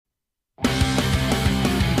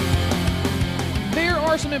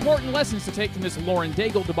are some important lessons to take from this Lauren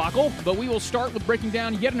Daigle debacle, but we will start with breaking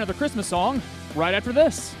down yet another Christmas song right after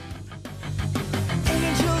this.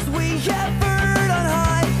 Angels we have heard on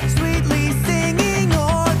high, sweetly singing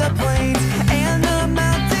o'er the plains, and the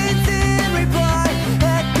mountains in reply,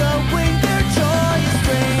 echoing their joyous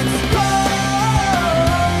strains.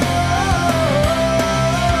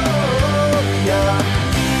 Gloria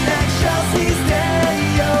in excelsis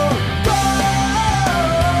Deo. Gloria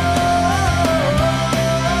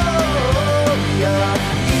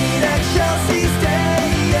in excelsis Deo.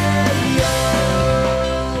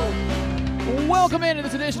 Welcome into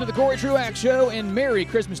this edition of the Corey Truax Show, and Merry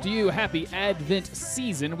Christmas to you. Happy Advent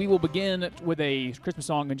season. We will begin with a Christmas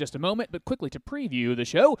song in just a moment, but quickly to preview the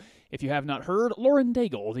show, if you have not heard, Lauren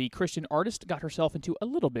Daigle, the Christian artist, got herself into a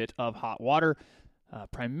little bit of hot water,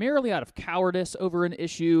 primarily out of cowardice over an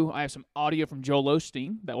issue. I have some audio from Joel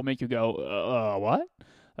Osteen that will make you go, what?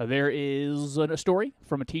 There is a story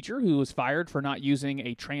from a teacher who was fired for not using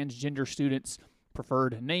a transgender student's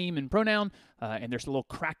preferred name and pronoun, and there's a little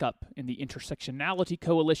crack up in the intersectionality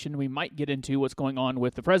coalition. We might get into what's going on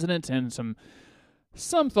with the president and some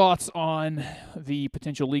thoughts on the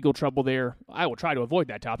potential legal trouble there. I will try to avoid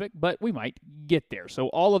that topic, but we might get there. So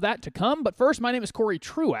all of that to come. But first, my name is Corey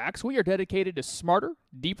Truax. We are dedicated to smarter,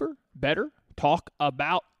 deeper, better talk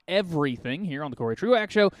about everything here on the Corey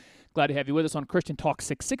Truax Show. Glad to have you with us on Christian Talk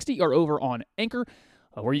 660 or over on Anchor,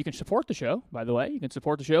 where you can support the show, by the way. You can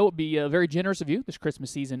support the show. It would be very generous of you this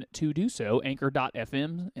Christmas season to do so.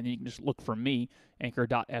 Anchor.fm, and you can just look for me,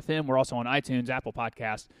 Anchor.fm. We're also on iTunes, Apple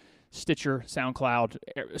Podcasts, Stitcher, SoundCloud,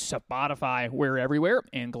 Spotify. We're everywhere,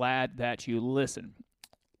 and glad that you listen.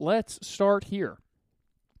 Let's start here.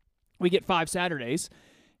 We get 5 Saturdays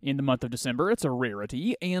in the month of December. It's a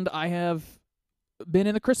rarity, and I have been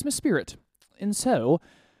in the Christmas spirit. And so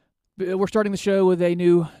we're starting the show with a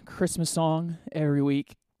new Christmas song every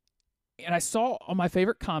week. And I saw on my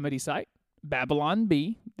favorite comedy site, Babylon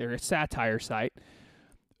Bee, their satire site,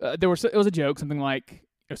 it was a joke, something like,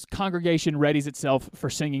 congregation readies itself for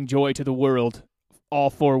singing joy to the world all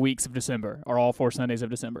 4 weeks of December, or all 4 Sundays of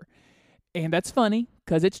December. And that's funny,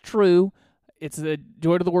 because it's true. It's the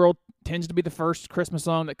joy to the world tends to be the first Christmas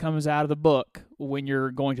song that comes out of the book when you're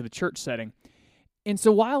going to the church setting. And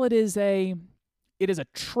so while it is a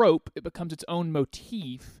trope, it becomes its own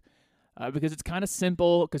motif because it's kind of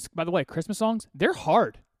simple. Because, by the way, Christmas songs, they're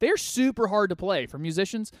hard. They're super hard to play for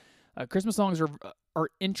musicians. Christmas songs are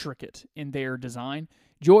intricate in their design.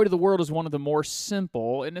 Joy to the World is one of the more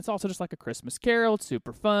simple, and it's also just like a Christmas carol. It's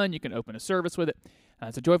super fun. You can open a service with it.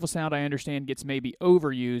 It's a joyful sound, I understand, gets maybe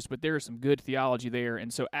overused, but there is some good theology there.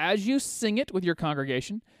 And so as you sing it with your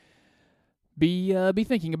congregation, be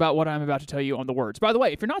thinking about what I'm about to tell you on the words. By the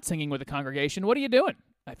way, if you're not singing with a congregation, what are you doing?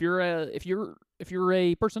 If you're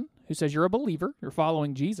a person who says you're a believer, you're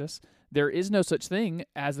following Jesus, there is no such thing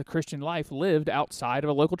as the Christian life lived outside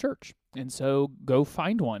of a local church. And so go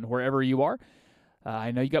find one wherever you are.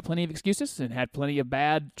 I know you got plenty of excuses and had plenty of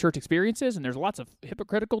bad church experiences, and there's lots of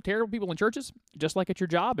hypocritical, terrible people in churches, just like at your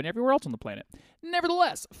job and everywhere else on the planet.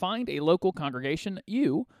 Nevertheless, find a local congregation.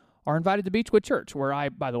 You are invited to Beechwood Church, where I,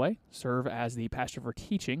 by the way, serve as the pastor for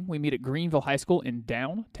teaching. We meet at Greenville High School in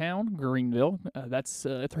downtown Greenville. That's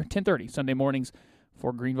 10:30 Sunday mornings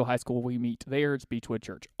for Greenville High School. We meet there. It's Beechwood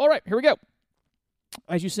Church. All right, here we go.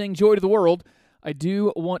 As you sing Joy to the World, I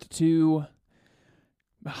do want to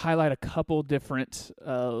highlight a couple different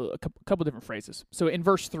phrases. So in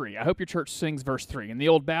verse 3, I hope your church sings verse 3. In the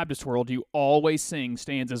old Baptist world, you always sing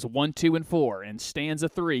stanzas 1, 2, and 4, and stanza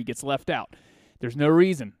 3 gets left out. There's no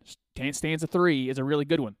reason. Stanza 3 is a really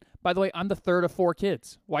good one. By the way, I'm the third of 4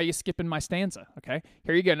 kids. Why are you skipping my stanza? Okay,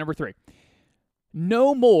 here you go, number 3.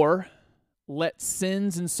 No more let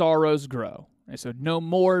sins and sorrows grow. And so no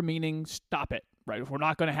more meaning stop it, right? We're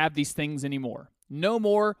not going to have these things anymore. No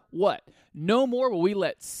more what? No more will we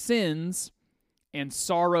let sins and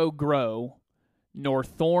sorrow grow, nor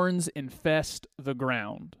thorns infest the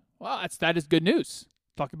ground. Well, that is good news.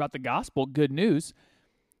 Talk about the gospel, good news.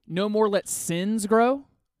 No more let sins grow.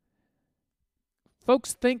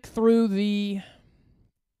 Folks, think through the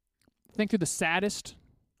saddest,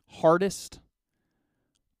 hardest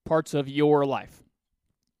parts of your life.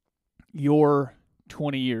 Your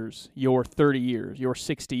 20 years, your 30 years, your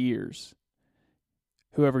 60 years.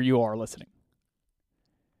 Whoever you are listening.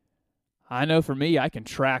 I know for me, I can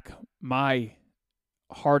track my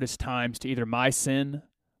hardest times to either my sin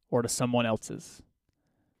or to someone else's.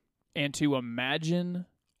 And to imagine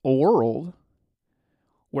a world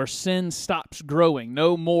where sin stops growing,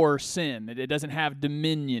 no more sin, it doesn't have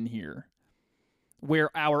dominion here. where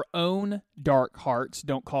our own dark hearts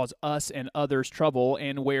don't cause us and others trouble,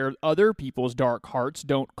 and where other people's dark hearts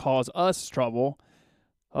don't cause us trouble.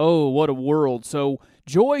 Oh, what a world. So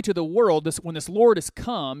joy to the world, when this Lord has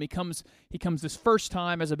come, he comes this first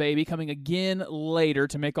time as a baby, coming again later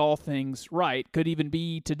to make all things right. Could even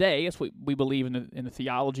be today, that's what we believe in the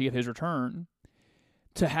theology of his return,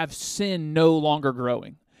 to have sin no longer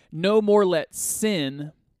growing. No more let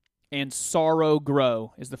sin and sorrow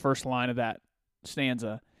grow is the first line of that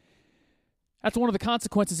stanza. That's one of the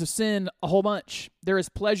consequences of sin, a whole bunch. There is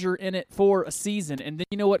pleasure in it for a season, and then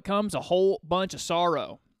you know what comes? A whole bunch of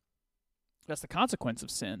sorrow. That's the consequence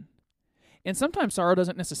of sin. And sometimes sorrow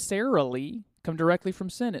doesn't necessarily come directly from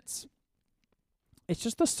sin. It's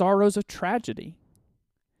just the sorrows of tragedy.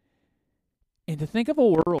 And to think of a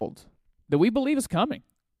world that we believe is coming.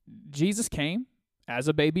 Jesus came as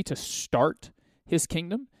a baby to start his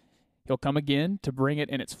kingdom. He'll come again to bring it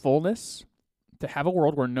in its fullness, to have a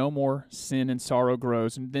world where no more sin and sorrow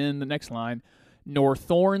grows. And then the next line, nor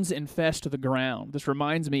thorns infest the ground. This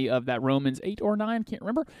reminds me of that Romans 8 or 9, can't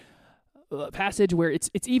remember, passage where it's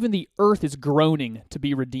even the earth is groaning to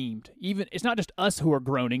be redeemed. Even it's not just us who are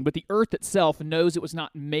groaning, but the earth itself knows it was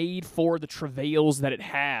not made for the travails that it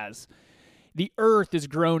has. The earth is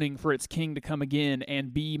groaning for its king to come again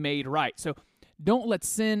and be made right. So don't let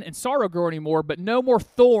sin and sorrow grow anymore, but no more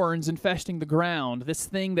thorns infesting the ground. This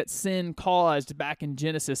thing that sin caused back in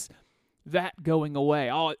Genesis, that going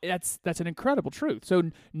away. Oh, that's an incredible truth. So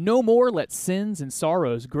no more let sins and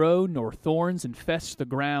sorrows grow, nor thorns infest the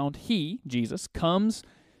ground. He, Jesus, comes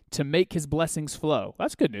to make his blessings flow.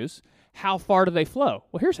 That's good news. How far do they flow?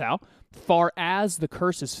 Well, here's how. Far as the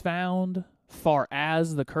curse is found, far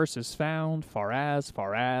as the curse is found, far as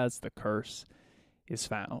the curse is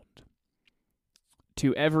found.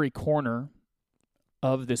 To every corner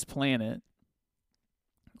of this planet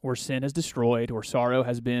where sin is destroyed, where sorrow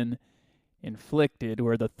has been inflicted,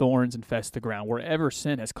 where the thorns infest the ground, wherever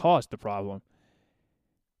sin has caused the problem,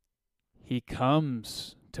 he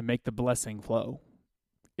comes to make the blessing flow.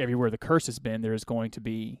 Everywhere the curse has been, there is going to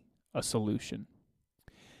be a solution.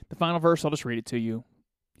 The final verse, I'll just read it to you.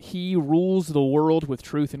 He rules the world with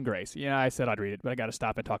truth and grace. Yeah, I said I'd read it, but I got to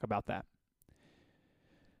stop and talk about that.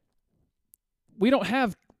 We don't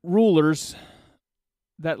have rulers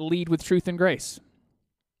that lead with truth and grace.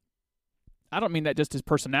 I don't mean that just as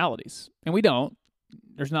personalities, and we don't.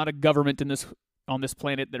 There's not a government on this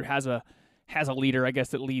planet that has a leader, I guess,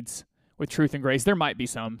 that leads with truth and grace. There might be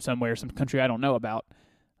somewhere, some country I don't know about.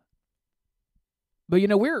 But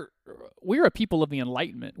we're a people of the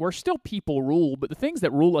Enlightenment. We're still people rule, but the things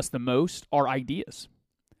that rule us the most are ideas.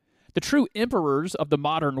 The true emperors of the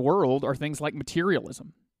modern world are things like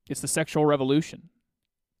materialism. It's the sexual revolution.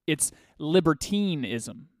 It's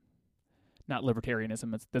libertinism. Not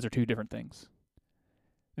libertarianism. Those are two different things.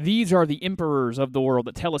 These are the emperors of the world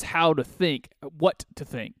that tell us how to think, what to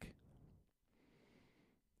think.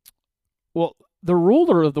 Well, the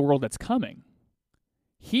ruler of the world that's coming,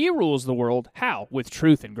 he rules the world, how? With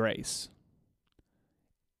truth and grace.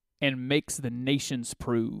 And makes the nations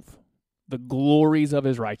prove the glories of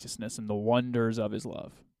his righteousness and the wonders of his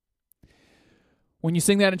love. When you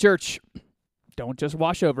sing that in church, don't just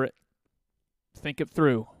wash over it. Think it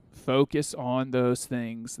through. Focus on those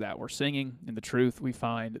things that we're singing and the truth we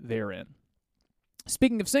find therein.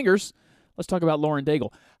 Speaking of singers, let's talk about Lauren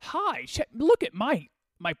Daigle. Hi, look at my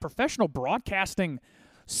professional broadcasting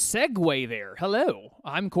segue there. Hello,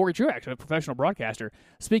 I'm Corey Truax, I'm a professional broadcaster.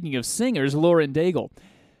 Speaking of singers, Lauren Daigle.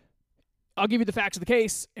 I'll give you the facts of the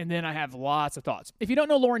case, and then I have lots of thoughts. If you don't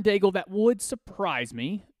know Lauren Daigle, that would surprise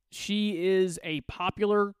me. She is a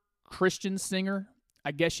popular Christian singer.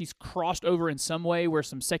 I guess she's crossed over in some way where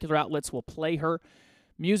some secular outlets will play her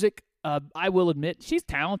music. I will admit, she's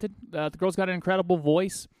talented. The girl's got an incredible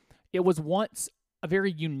voice. It was once a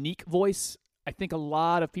very unique voice. I think a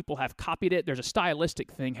lot of people have copied it. There's a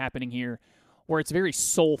stylistic thing happening here where it's very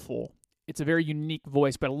soulful. It's a very unique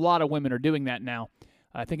voice, but a lot of women are doing that now.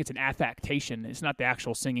 I think it's an affectation. It's not the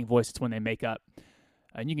actual singing voice. It's when they make up.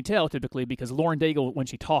 And you can tell typically because Lauren Daigle, when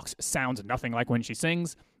she talks, sounds nothing like when she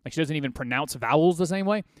sings. Like she doesn't even pronounce vowels the same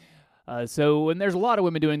way. And there's a lot of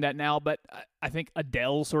women doing that now, but I think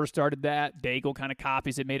Adele sort of started that. Daigle kind of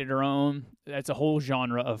copies it, made it her own. That's a whole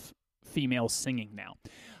genre of female singing now.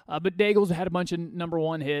 But Daigle's had a bunch of number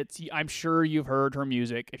one hits. I'm sure you've heard her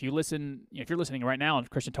music. If you're listening right now on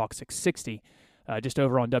Christian Talk 660, just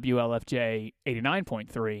over on WLFJ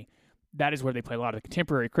 89.3, that is where they play a lot of the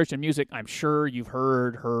contemporary Christian music. I'm sure you've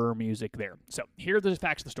heard her music there. So here are the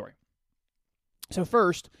facts of the story. So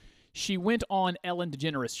first, she went on Ellen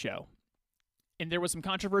DeGeneres' show. And there was some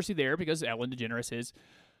controversy there because Ellen DeGeneres is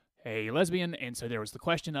a lesbian, and so there was the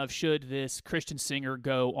question of should this Christian singer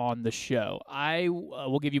go on the show. I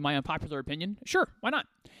will give you my unpopular opinion. Sure, why not?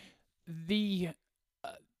 The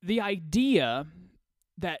idea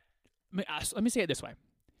that, let me say it this way.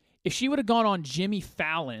 If she would have gone on Jimmy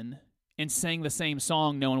Fallon and sang the same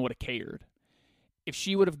song, no one would have cared. If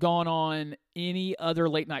she would have gone on any other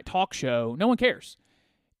late-night talk show, no one cares.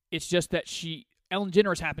 It's just that Ellen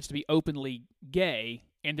DeGeneres happens to be openly gay,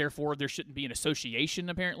 and therefore there shouldn't be an association,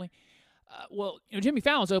 apparently. Jimmy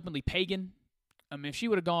Fallon's openly pagan. I mean, if she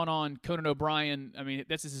would have gone on Conan O'Brien, I mean,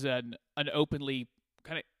 this is an openly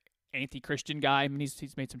kind of anti-Christian guy. I mean,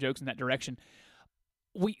 he's made some jokes in that direction.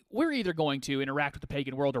 We're either going to interact with the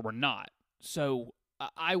pagan world or we're not. So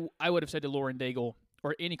I would have said to Lauren Daigle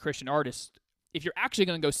or any Christian artist, if you're actually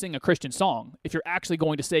going to go sing a Christian song, if you're actually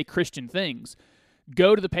going to say Christian things,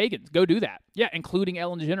 go to the pagans. Go do that. Yeah, including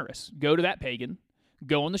Ellen DeGeneres. Go to that pagan.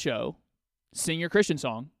 Go on the show. Sing your Christian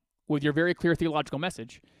song with your very clear theological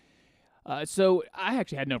message. So I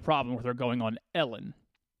actually had no problem with her going on Ellen.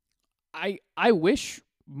 I wish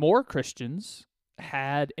more Christians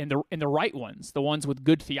had, and the right ones, the ones with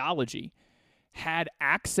good theology, had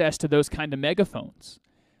access to those kind of megaphones.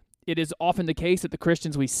 It is often the case that the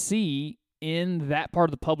Christians we see in that part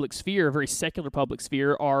of the public sphere, a very secular public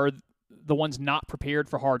sphere, are the ones not prepared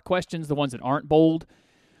for hard questions, the ones that aren't bold.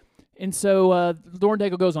 And so Lauren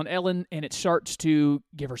Daigle goes on Ellen, and it starts to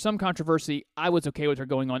give her some controversy. I was okay with her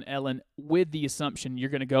going on Ellen with the assumption you're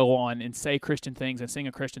going to go on and say Christian things and sing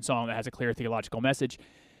a Christian song that has a clear theological message.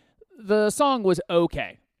 The song was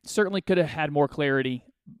okay. Certainly could have had more clarity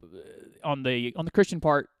on the Christian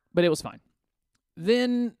part, but it was fine.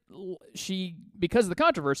 Then because of the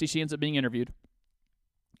controversy, she ends up being interviewed,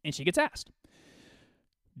 and she gets asked,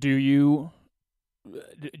 Do you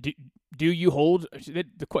hold,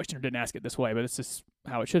 the questioner didn't ask it this way, but it's just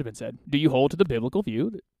how it should have been said. Do you hold to the biblical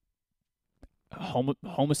view that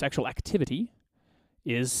homosexual activity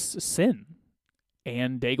is sin?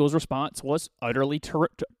 And Daigle's response was utterly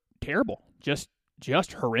terrible, just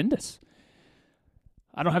horrendous.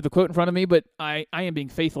 I don't have the quote in front of me, but I am being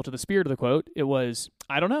faithful to the spirit of the quote. It was,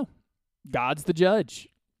 I don't know. God's the judge.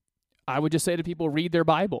 I would just say to people, read their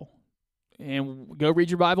Bible. And go read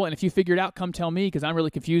your Bible, and if you figure it out, come tell me, because I'm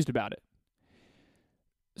really confused about it.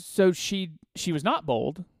 So she was not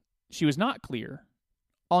bold. She was not clear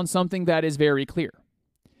on something that is very clear.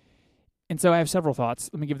 And so I have several thoughts.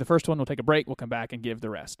 Let me give the first one. We'll take a break. We'll come back and give the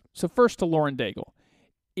rest. So first to Lauren Daigle.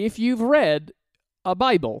 If you've read a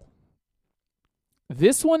Bible,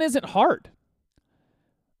 this one isn't hard.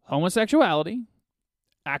 Homosexuality,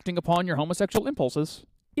 acting upon your homosexual impulses,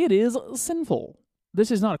 it is sinful. This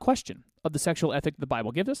is not a question of the sexual ethic the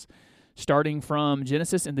Bible gives us, starting from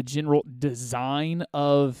Genesis and the general design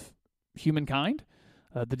of humankind.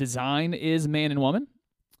 The design is man and woman.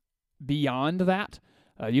 Beyond that,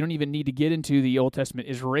 you don't even need to get into the Old Testament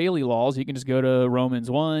Israeli laws. You can just go to Romans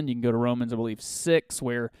 1. You can go to Romans, I believe, 6,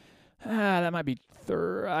 where that might be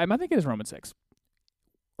I think it is Romans 6.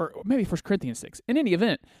 Or maybe 1 Corinthians 6. In any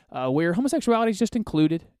event, where homosexuality is just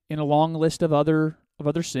included in a long list of other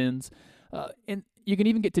sins. And you can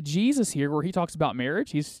even get to Jesus here, where he talks about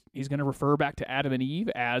marriage. He's going to refer back to Adam and Eve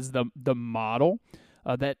as the model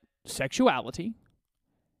that sexuality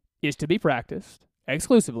is to be practiced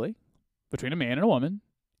exclusively between a man and a woman,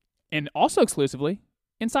 and also exclusively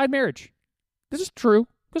inside marriage. This is true.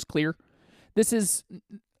 This is clear. This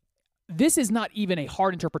is not even a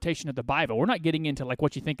hard interpretation of the Bible. We're not getting into like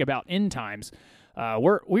what you think about end times.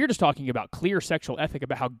 We're just talking about clear sexual ethic,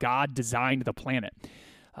 about how God designed the planet.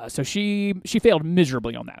 So she failed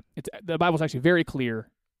miserably on that. The Bible's actually very clear,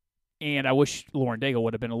 and I wish Lauren Daigle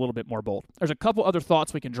would have been a little bit more bold. There's a couple other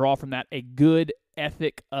thoughts we can draw from that, a good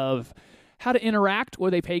ethic of how to interact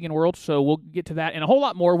with a pagan world, so we'll get to that and a whole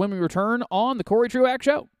lot more when we return on the Corey Truax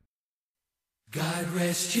Show. God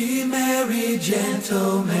rest ye merry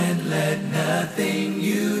gentlemen, let nothing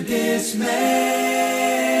you dismay.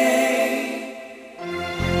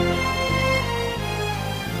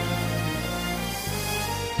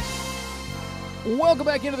 Welcome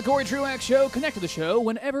back into the Corey Truax Show. Connect to the show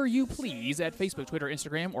whenever you please at Facebook, Twitter,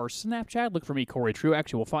 Instagram, or Snapchat. Look for me, Corey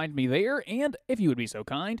Truax. You will find me there. And if you would be so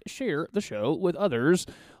kind, share the show with others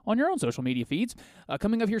on your own social media feeds.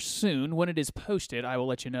 Coming up here soon, when it is posted, I will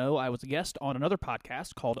let you know I was a guest on another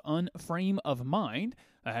podcast called Unframe of Mind.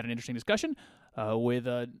 I had an interesting discussion with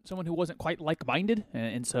someone who wasn't quite like-minded,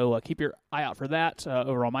 and so keep your eye out for that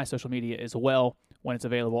over on my social media as well. When it's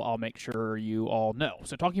available, I'll make sure you all know.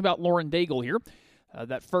 So talking about Lauren Daigle here,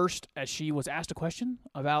 that first, as she was asked a question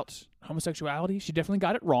about homosexuality, she definitely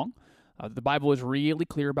got it wrong. The Bible is really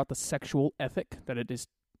clear about the sexual ethic,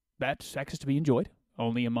 that sex is to be enjoyed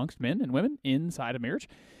only amongst men and women inside of marriage.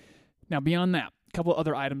 Now, beyond that, a couple of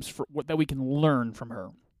other items that we can learn from her.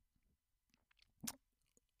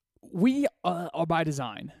 We are by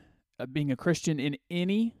design, being a Christian in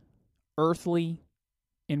any earthly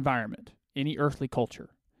environment, any earthly culture,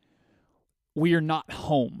 we are not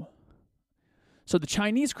home. So the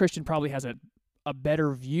Chinese Christian probably has a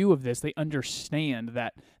better view of this. They understand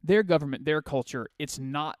that their government, their culture, it's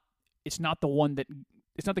not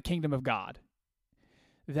the kingdom of God.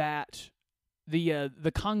 That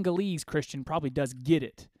the Congolese Christian probably does get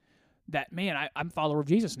it. That, man, I'm a follower of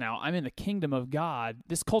Jesus now. I'm in the kingdom of God.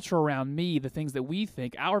 This culture around me, the things that we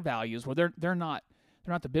think, our values, well, they're not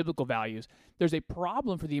the biblical values. There's a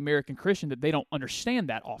problem for the American Christian that they don't understand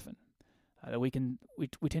that often. We tend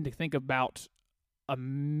to think about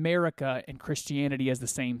America and Christianity as the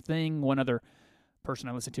same thing. One other person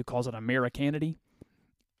I listen to calls it Americanity.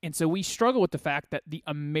 And so we struggle with the fact that the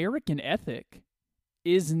American ethic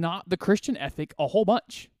is not the Christian ethic a whole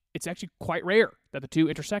bunch. It's actually quite rare that the two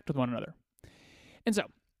intersect with one another. And so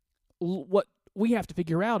what we have to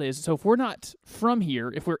figure out is, so if we're not from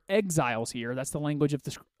here, if we're exiles here, that's the language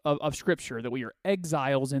of Scripture, that we are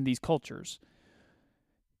exiles in these cultures.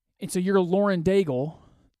 And so you're Lauren Daigle,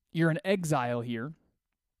 you're an exile here,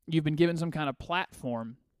 you've been given some kind of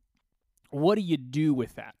platform. What do you do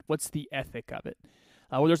with that? What's the ethic of it?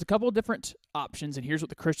 Well, there's a couple of different options, and here's what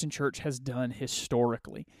the Christian church has done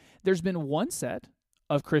historically. There's been one set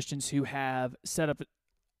of Christians who have set up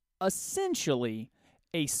essentially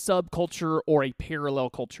a subculture or a parallel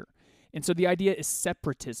culture. And so the idea is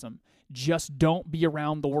separatism. Just don't be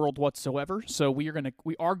around the world whatsoever. So we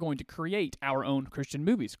are going to create our own Christian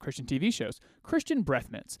movies, Christian TV shows, Christian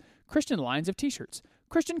breath mints, Christian lines of t-shirts,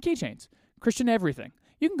 Christian keychains, Christian everything.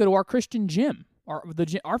 You can go to our Christian gym.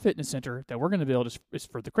 Our fitness center that we're going to build is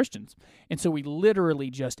for the Christians. And so we literally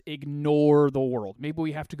just ignore the world. Maybe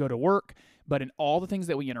we have to go to work, but in all the things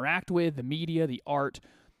that we interact with, the media, the art,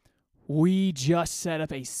 we just set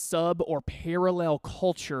up a sub or parallel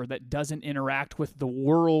culture that doesn't interact with the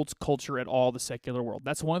world's culture at all, the secular world.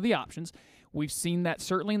 That's one of the options. We've seen that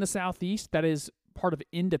certainly in the Southeast. That is part of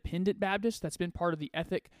independent Baptist. That's been part of the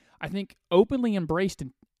ethic, I think, openly embraced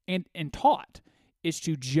and taught, is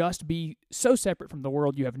to just be so separate from the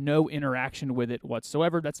world you have no interaction with it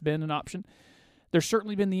whatsoever. That's been an option. There's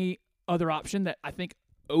certainly been the other option that I think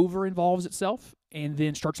over-involves itself and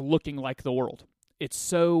then starts looking like the world. It's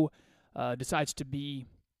so decides to be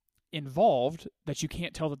involved that you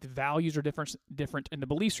can't tell that the values are different and the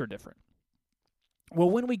beliefs are different.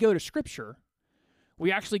 Well, when we go to Scripture,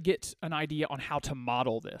 we actually get an idea on how to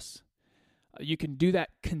model this. You can do that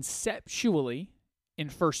conceptually in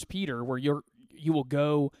 1 Peter, where you will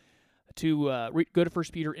go to 1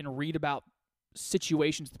 Peter and read about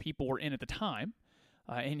situations the people were in at the time,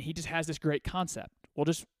 and he just has this great concept. Well,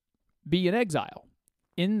 just be an exile.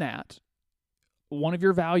 In that, one of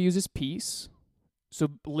your values is peace, so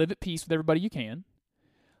live at peace with everybody you can,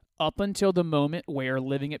 up until the moment where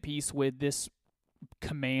living at peace with this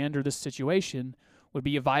command or this situation would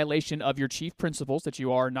be a violation of your chief principles, that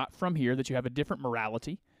you are not from here, that you have a different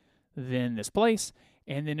morality than this place.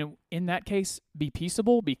 And then in that case, be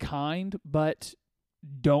peaceable, be kind, but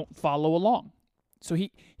don't follow along. So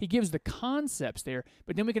he gives the concepts there,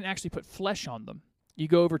 but then we can actually put flesh on them. You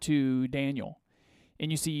go over to Daniel, and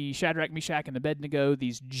you see Shadrach, Meshach, and Abednego,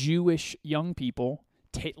 these Jewish young people,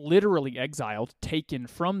 literally exiled, taken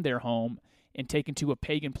from their home and taken to a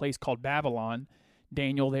pagan place called Babylon.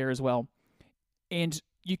 Daniel there as well. And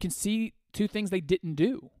you can see two things they didn't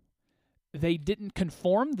do. They didn't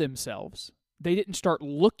conform themselves. They didn't start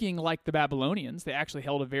looking like the Babylonians. They actually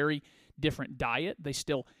held a very different diet. They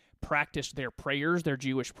still practiced their prayers, their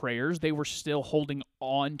Jewish prayers. They were still holding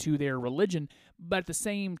on to their religion. But at the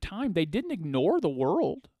same time, they didn't ignore the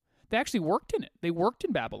world. They actually worked in it. They worked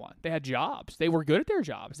in Babylon. They had jobs. They were good at their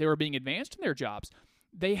jobs. They were being advanced in their jobs.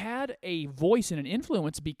 They had a voice and an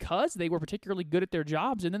influence because they were particularly good at their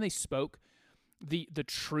jobs, and then they spoke the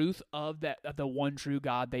truth of the one true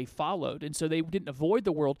God they followed. And so they didn't avoid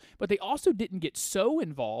the world, but they also didn't get so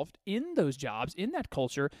involved in those jobs, in that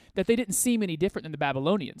culture, that they didn't seem any different than the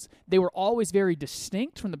Babylonians. They were always very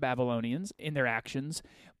distinct from the Babylonians in their actions,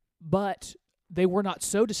 but they were not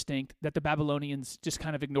so distinct that the Babylonians just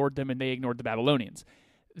kind of ignored them and they ignored the Babylonians.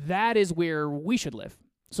 That is where we should live.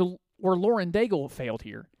 So where Lauren Daigle failed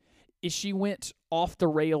here is she went off the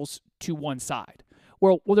rails to one side.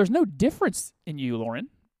 Well, there's no difference in you, Lauren,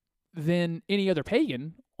 than any other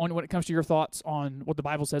pagan when it comes to your thoughts on what the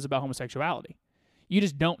Bible says about homosexuality. You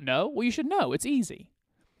just don't know? Well, you should know. It's easy.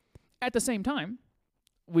 At the same time,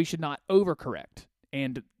 we should not overcorrect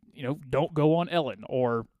and, don't go on Ellen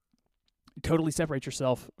or totally separate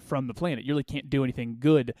yourself from the planet. You really can't do anything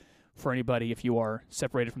good for anybody if you are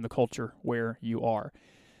separated from the culture where you are.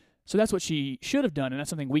 So that's what she should have done, and that's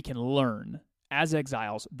something we can learn as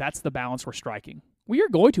exiles. That's the balance we're striking. We are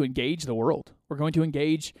going to engage the world. We're going to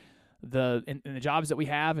engage in the jobs that we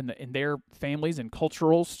have, in their families and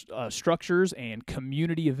cultural structures and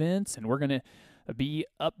community events, and we're going to be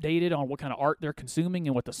updated on what kind of art they're consuming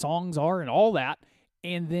and what the songs are and all that,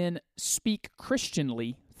 and then speak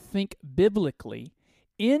Christianly, think biblically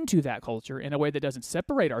into that culture in a way that doesn't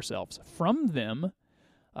separate ourselves from them,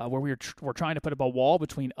 where we're trying to put up a wall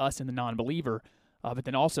between us and the non-believer, but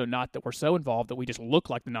then also not that we're so involved that we just look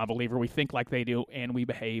like the non-believer, we think like they do, and we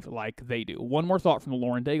behave like they do. One more thought from the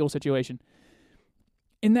Lauren Daigle situation,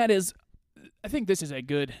 and that is, I think this is a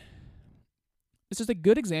good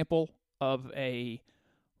example of a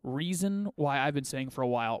reason why I've been saying for a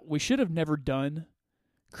while, we should have never done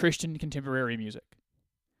Christian contemporary music.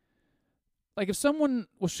 Like, if someone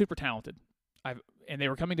was super talented, and they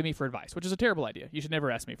were coming to me for advice, which is a terrible idea. You should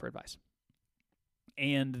never ask me for advice.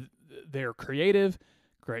 And they're creative,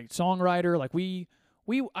 great songwriter. Like,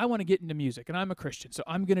 I want to get into music, and I'm a Christian, so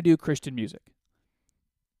I'm going to do Christian music.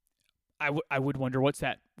 I would wonder what's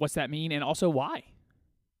that mean, and also why?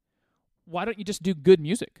 Why don't you just do good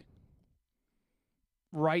music?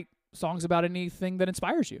 Write songs about anything that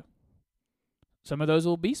inspires you. Some of those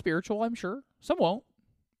will be spiritual, I'm sure. Some won't,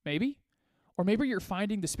 maybe. Or maybe you're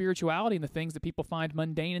finding the spirituality in the things that people find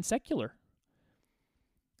mundane and secular.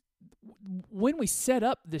 When we set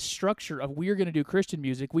up this structure of we're going to do Christian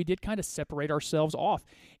music, we did kind of separate ourselves off.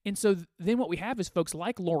 And so then what we have is folks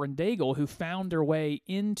like Lauren Daigle who found their way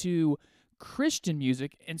into Christian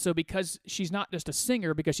music. And so because she's not just a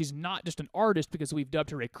singer, because she's not just an artist, because we've dubbed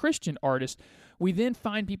her a Christian artist, we then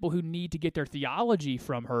find people who need to get their theology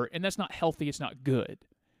from her, and that's not healthy, it's not good.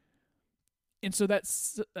 And so that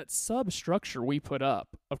substructure we put up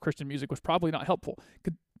of Christian music was probably not helpful.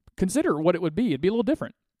 Consider what it would be. It'd be a little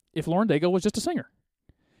different if Lauren Daigle was just a singer.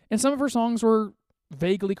 And some of her songs were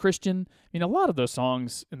vaguely Christian. I mean, a lot of those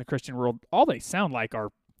songs in the Christian world, all they sound like are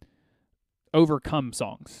overcome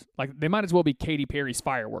songs. Like, they might as well be Katy Perry's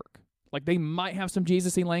Firework. Like, they might have some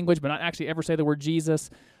Jesus-y language, but not actually ever say the word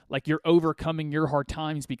Jesus. Like, you're overcoming your hard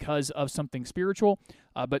times because of something spiritual.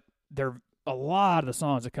 But a lot of the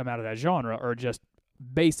songs that come out of that genre are just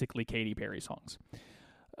basically Katy Perry songs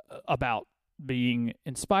about being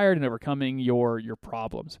inspired and overcoming your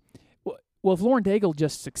problems. Well, if Lauren Daigle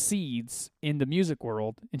just succeeds in the music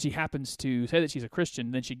world and she happens to say that she's a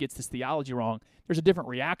Christian, then she gets this theology wrong, there's a different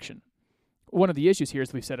reaction. One of the issues here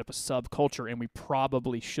is we've set up a subculture, and we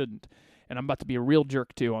probably shouldn't. And I'm about to be a real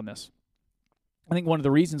jerk, too, on this. I think one of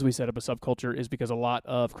the reasons we set up a subculture is because a lot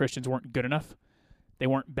of Christians weren't good enough. They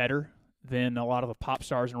weren't better than a lot of the pop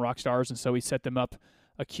stars and rock stars, and so we set them up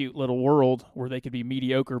a cute little world where they could be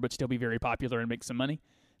mediocre but still be very popular and make some money.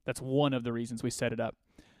 That's one of the reasons we set it up.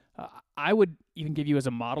 I would even give you as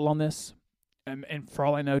a model on this, and for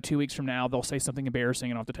all I know, 2 weeks from now, they'll say something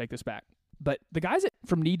embarrassing and I'll have to take this back. But the guys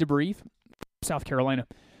from Need to Breathe, South Carolina,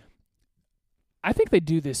 I think they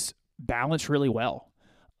do this balance really well,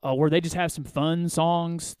 where they just have some fun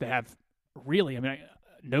songs. They have really,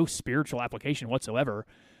 no spiritual application whatsoever.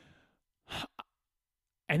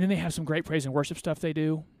 And then they have some great praise and worship stuff they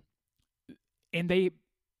do. And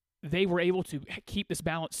they were able to keep this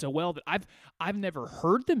balance so well that I've never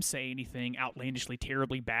heard them say anything outlandishly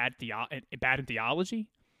terribly bad in theology.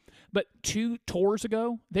 But 2 tours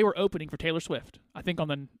ago, they were opening for Taylor Swift. I think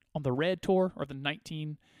on the Red tour or the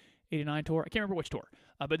 1989 tour. I can't remember which tour.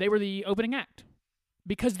 But they were the opening act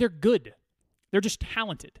because they're good. They're just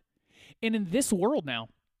talented. And in this world now,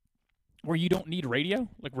 where you don't need radio,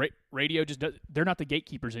 like radio just does, they're not the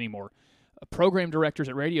gatekeepers anymore. Program directors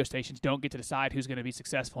at radio stations don't get to decide who's going to be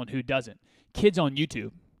successful and who doesn't. Kids on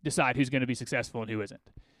YouTube decide who's going to be successful and who isn't.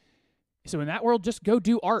 So in that world, just go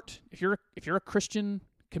do art. If you're a Christian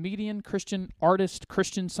comedian, Christian artist,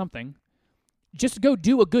 Christian something, just go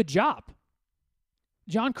do a good job.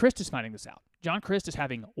 John Christ is finding this out. John Christ is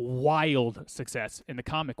having wild success in the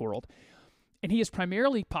comic world. And he is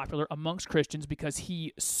primarily popular amongst Christians because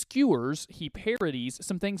he parodies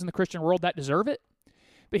some things in the Christian world that deserve it.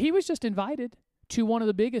 But he was just invited to one of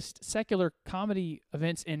the biggest secular comedy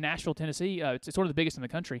events in Nashville, Tennessee. It's one of the biggest in the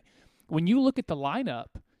country. When you look at the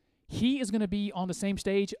lineup, he is going to be on the same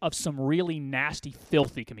stage of some really nasty,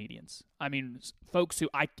 filthy comedians. I mean, folks who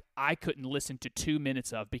I couldn't listen to 2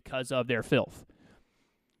 minutes of because of their filth.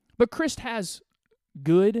 But Christ has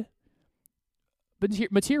good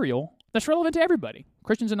material that's relevant to everybody,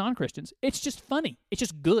 Christians and non-Christians. It's just funny. It's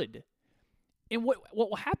just good. And what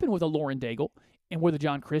will happen with a Lauren Daigle and we're the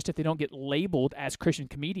John Christ, if they don't get labeled as Christian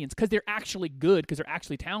comedians because they're actually good, because they're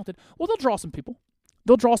actually talented, well, they'll draw some people.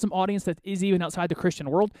 They'll draw some audience that is even outside the Christian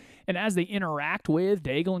world, and as they interact with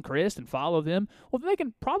Daigle and Chris and follow them, well, they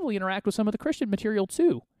can probably interact with some of the Christian material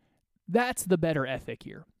too. That's the better ethic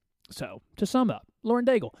here. So, to sum up, Lauren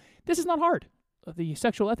Daigle, this is not hard. The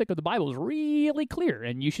sexual ethic of the Bible is really clear,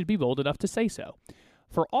 and you should be bold enough to say so.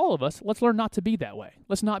 For all of us, let's learn not to be that way.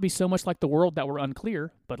 Let's not be so much like the world that we're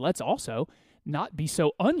unclear, but let's also not be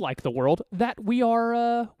so unlike the world that we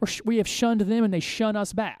have shunned them and they shun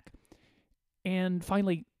us back. And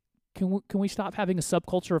finally, can we stop having a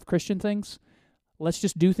subculture of Christian things? Let's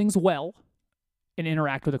just do things well and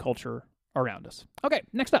interact with the culture around us. Okay,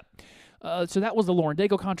 next up. So that was the Lauren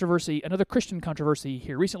Daigle controversy. Another Christian controversy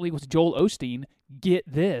here recently was Joel Osteen, get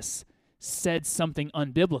this, said something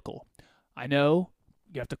unbiblical. I know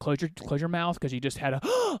you have to close your mouth because you just had a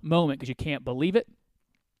moment because you can't believe it,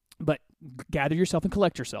 but gather yourself and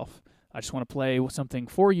collect yourself. I just want to play something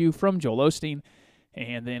for you from Joel Osteen,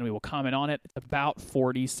 and then we will comment on it. It's about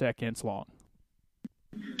 40 seconds long.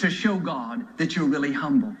 To show God that you're really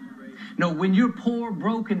humble. No, when you're poor,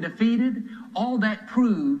 broke, and defeated, all that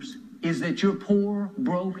proves is that you're poor,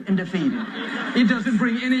 broke, and defeated. It doesn't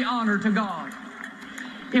bring any honor to God.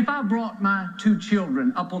 If I brought my 2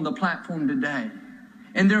 children up on the platform today,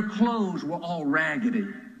 and their clothes were all raggedy,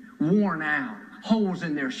 worn out, holes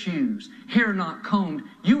in their shoes, hair not combed,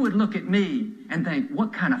 you would look at me and think,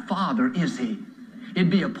 what kind of father is he? It'd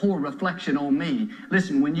be a poor reflection on me.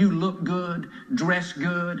 Listen, when you look good, dress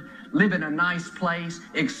good, live in a nice place,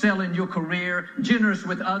 excel in your career, generous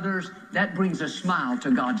with others, that brings a smile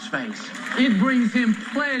to God's face. It brings him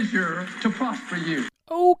pleasure to prosper you.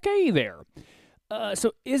 Okay there.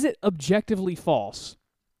 So is it objectively false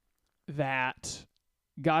that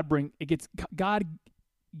God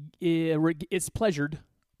is pleasured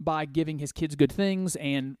by giving his kids good things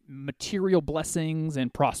and material blessings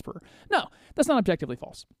and prosper? No, that's not objectively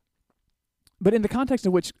false. But in the context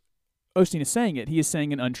in which Osteen is saying it, he is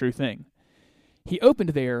saying an untrue thing. He opened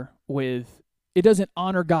there with, it doesn't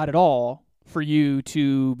honor God at all for you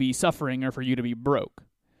to be suffering or for you to be broke.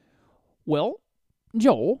 Well,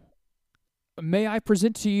 Joel, may I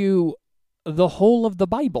present to you the whole of the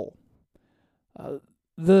Bible?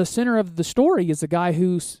 The center of the story is a guy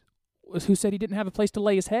who said he didn't have a place to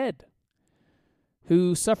lay his head,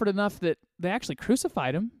 who suffered enough that they actually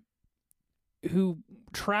crucified him, who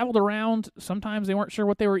traveled around. Sometimes they weren't sure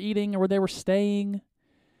what they were eating or where they were staying.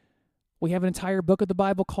 We have an entire book of the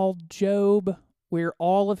Bible called Job, where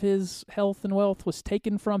all of his health and wealth was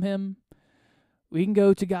taken from him. We can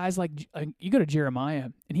go to guys like, you go to Jeremiah,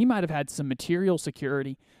 and he might have had some material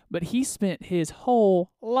security, but he spent his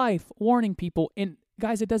whole life warning people, and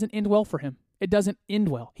guys, it doesn't end well for him. It doesn't end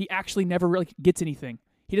well. He actually never really gets anything.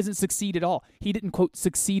 He doesn't succeed at all. He didn't, quote,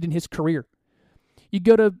 succeed in his career. You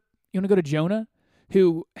want to go to Jonah,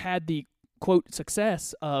 who had the, quote,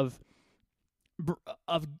 success of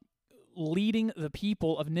leading the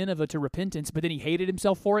people of Nineveh to repentance, but then he hated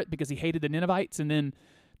himself for it because he hated the Ninevites, and then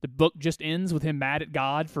the book just ends with him mad at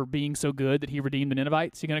God for being so good that he redeemed the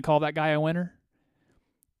Ninevites. You going to call that guy a winner?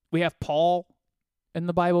 We have Paul in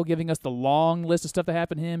the Bible giving us the long list of stuff that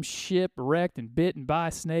happened to him: shipwrecked and bitten by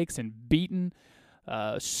snakes and beaten,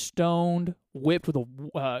 stoned, whipped with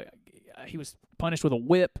he was punished with a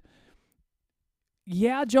whip.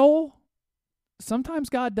 Yeah, Joel, sometimes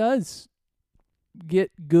God does get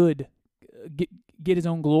his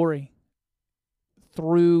own glory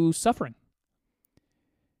through suffering.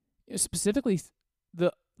 Specifically,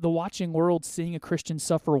 the watching world seeing a Christian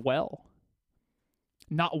suffer well,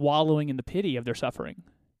 not wallowing in the pity of their suffering.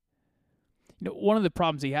 One of the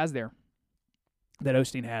problems he has there, that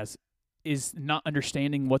Osteen has, is not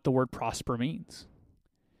understanding what the word prosper means.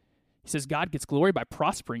 He says God gets glory by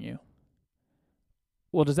prospering you.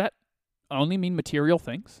 Well, does that only mean material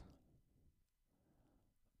things?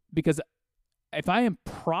 Because if I am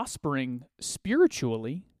prospering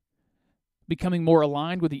spiritually, becoming more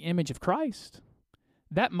aligned with the image of Christ,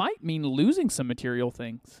 that might mean losing some material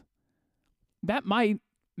things. That might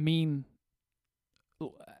mean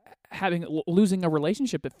losing a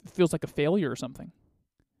relationship that feels like a failure or something.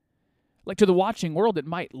 Like, to the watching world, it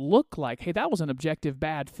might look like, hey, that was an objective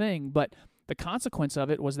bad thing, but the consequence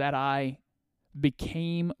of it was that I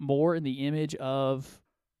became more in the image of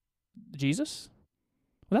Jesus.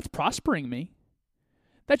 Well, that's prospering me.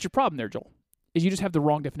 That's your problem there, Joel, is you just have the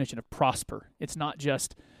wrong definition of prosper. It's not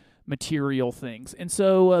just material things. And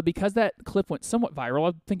so because that clip went somewhat viral,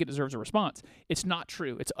 I think it deserves a response. It's not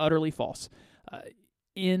true. It's utterly false.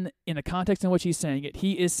 In the context in which he's saying it,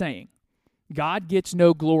 he is saying, God gets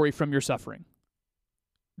no glory from your suffering.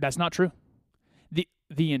 That's not true.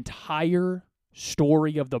 the entire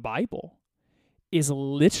story of the Bible is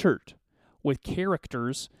littered with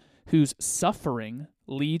characters whose suffering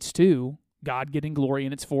leads to God getting glory,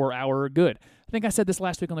 and it's for our good. I think I said this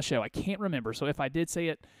last week on the show. I can't remember, so if I did say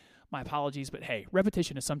it, my apologies. But hey,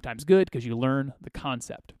 repetition is sometimes good because you learn the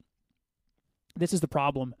concept. This is the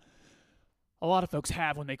problem a lot of folks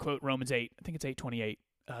have when they quote Romans 8. I think it's 8:28,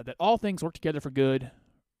 that all things work together for good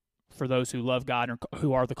for those who love God and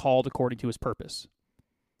who are the called according to his purpose.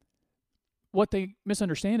 What they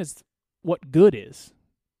misunderstand is what good is.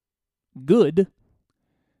 Good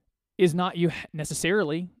is not you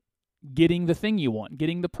necessarily getting the thing you want,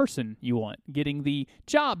 getting the person you want, getting the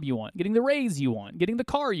job you want, getting the raise you want, getting the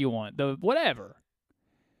car you want, the whatever.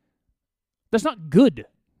 That's not good.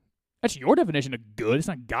 That's your definition of good. It's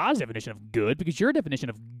not God's definition of good, because your definition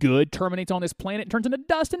of good terminates on this planet and turns into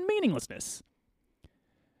dust and meaninglessness.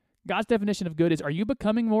 God's definition of good is, are you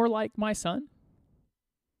becoming more like my son?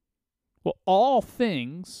 Well, all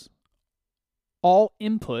things, all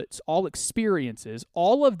inputs, all experiences,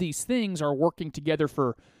 all of these things are working together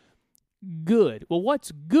for good. Well,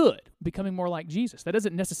 what's good? Becoming more like Jesus. That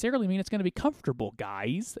doesn't necessarily mean it's going to be comfortable,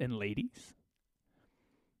 guys and ladies.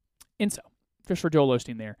 And so, just for Joel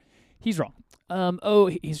Osteen there, he's wrong.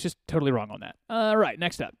 He's just totally wrong on that. All right,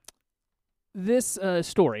 next up. This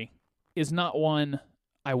story is not one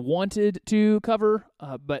I wanted to cover,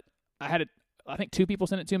 but I think two people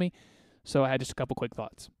sent it to me, so I had just a couple quick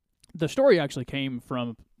thoughts. The story actually came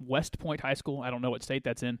from West Point High School. I don't know what state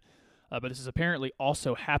that's in, but this is apparently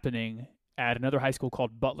also happening at another high school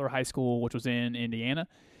called Butler High School, which was in Indiana.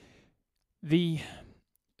 The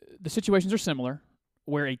situations are similar,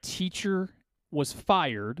 where a teacher was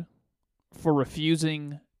fired for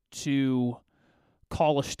refusing to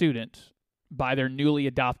call a student by their newly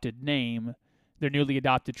adopted name, their newly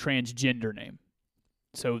adopted transgender name.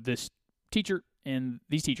 So this teacher and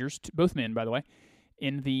these teachers, both men, by the way,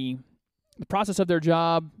 in the process of their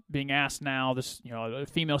job, being asked now, a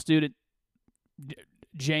female student,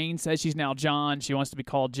 Jane, says she's now John. She wants to be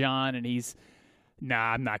called John, and he's,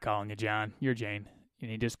 nah, I'm not calling you John. You're Jane. And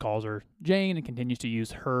he just calls her Jane and continues to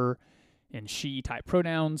use her and she type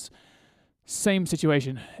pronouns. Same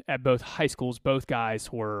situation at both high schools. Both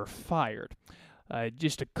guys were fired.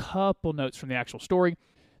 Just a couple notes from the actual story.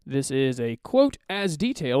 This is a quote: as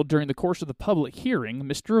detailed during the course of the public hearing,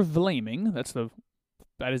 Mr. Vlaming,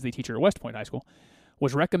 that is the teacher at West Point High School,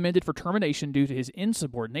 was recommended for termination due to his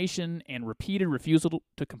insubordination and repeated refusal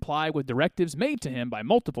to comply with directives made to him by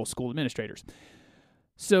multiple school administrators.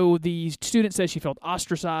 So the student says she felt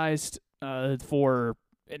ostracized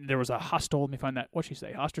and there was a hostile, let me find that, what'd she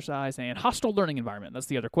say? Ostracized and hostile learning environment. That's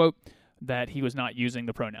the other quote, that he was not using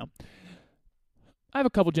the pronoun. I have a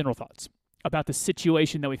couple general thoughts about the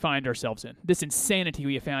situation that we find ourselves in, this insanity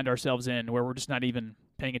we have found ourselves in, where we're just not even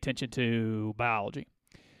paying attention to biology.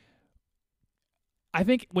 I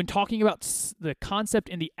think when talking about the concept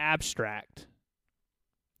in the abstract,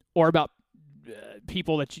 or about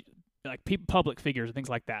people that public figures and things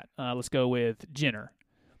like that, let's go with Jenner.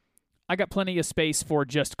 I got plenty of space for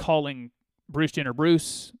just calling Bruce Jenner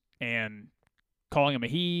Bruce and calling him a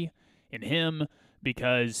he and him,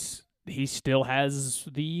 because he still has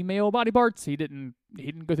the male body parts. He didn't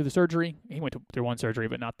go through the surgery. He went through one surgery,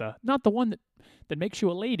 but not the one that makes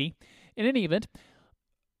you a lady. In any event,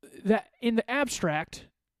 that in the abstract,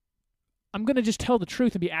 I'm going to just tell the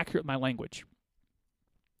truth and be accurate with my language.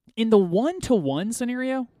 In the one-to-one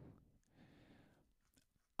scenario,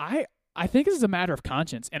 I think this is a matter of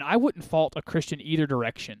conscience, and I wouldn't fault a Christian either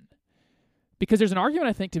direction, because there's an argument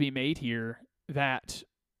I think to be made here that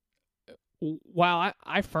while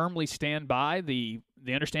I firmly stand by the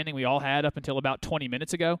understanding we all had up until about 20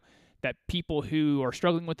 minutes ago, that people who are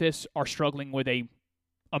struggling with this are struggling with a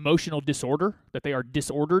emotional disorder, that they are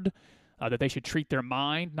disordered, that they should treat their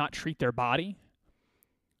mind, not treat their body,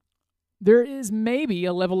 there is maybe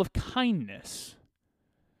a level of kindness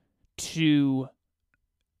to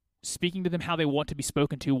speaking to them how they want to be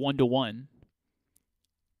spoken to one-to-one,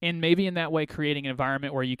 and maybe in that way creating an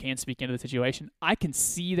environment where you can speak into the situation. I can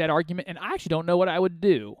see that argument, and I actually don't know what I would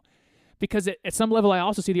do, because at some level I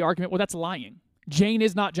also see the argument, well, that's lying. Jane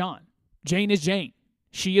is not John. Jane is Jane.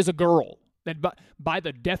 She is a girl. That by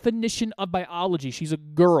the definition of biology, she's a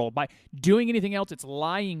girl. By doing anything else, it's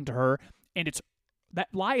lying to her, and that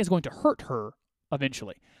lie is going to hurt her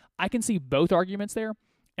eventually. I can see both arguments there,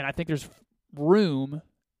 and I think there's room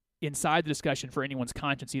inside the discussion for anyone's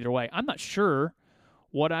conscience either way. I'm not sure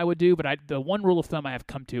what I would do, but the one rule of thumb I have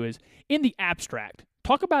come to is, in the abstract,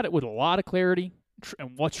 talk about it with a lot of clarity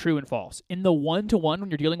and what's true and false. In the one-to-one, when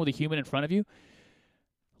you're dealing with a human in front of you,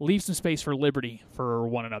 leave some space for liberty for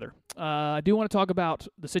one another. I do want to talk about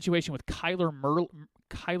the situation with Kyler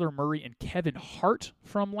Murray and Kevin Hart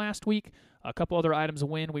from last week. A couple other items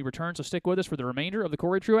when we return, so stick with us for the remainder of the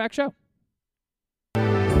Corey Truax Show.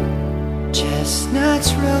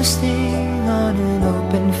 Chestnuts roasting on an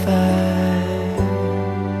open fire,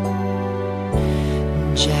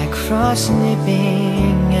 Jack Frost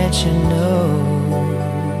nipping at your nose.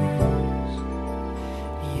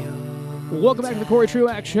 Welcome back to the Corey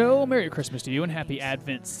Truax Show. Merry Christmas to you and happy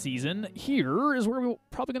Advent season. Here is where we're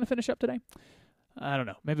probably going to finish up today. I don't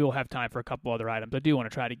know. Maybe we'll have time for a couple other items. I do want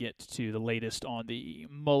to try to get to the latest on the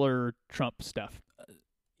Mueller-Trump stuff.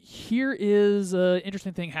 Here is an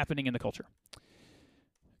interesting thing happening in the culture.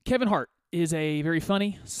 Kevin Hart is a very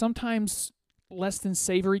funny, sometimes less than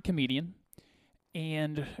savory comedian.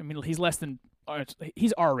 And, I mean, he's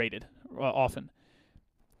R-rated often.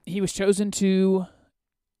 He was chosen to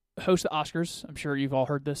host the Oscars. I'm sure you've all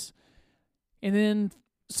heard this. And then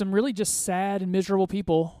some really just sad and miserable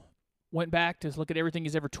people went back to look at everything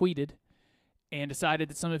he's ever tweeted and decided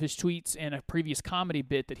that some of his tweets and a previous comedy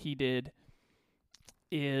bit that he did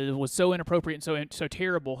was so inappropriate and so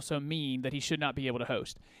terrible, so mean, that he should not be able to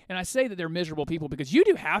host. And I say that they're miserable people because you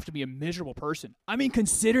do have to be a miserable person. I mean,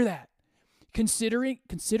 consider that. Consider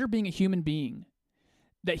being a human being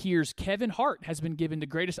that hears Kevin Hart has been given the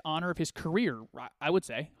greatest honor of his career, I would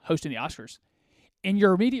say, hosting the Oscars. And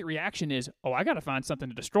your immediate reaction is, oh, I got to find something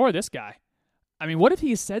to destroy this guy. I mean, what if he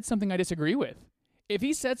has said something I disagree with? If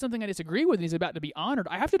he said something I disagree with and he's about to be honored,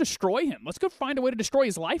 I have to destroy him. Let's go find a way to destroy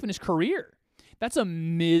his life and his career. That's a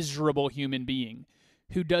miserable human being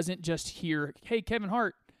who doesn't just hear, hey, Kevin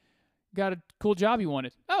Hart got a cool job you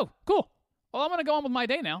wanted. Oh, cool. Well, I'm going to go on with my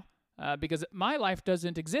day now because my life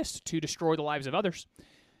doesn't exist to destroy the lives of others.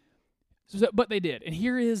 But they did. And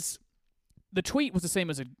here is, the tweet was the same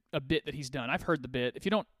as a bit that he's done. I've heard the bit. If you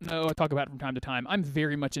don't know, I talk about it from time to time. I'm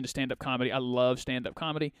very much into stand-up comedy. I love stand-up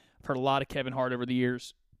comedy. I've heard a lot of Kevin Hart over the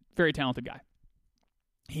years. Very talented guy.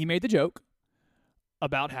 He made the joke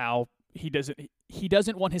about how he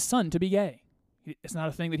doesn't want his son to be gay. It's not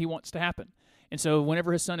a thing that he wants to happen. And so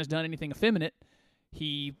whenever his son has done anything effeminate,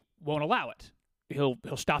 he won't allow it. He'll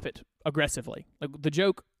stop it aggressively. Like the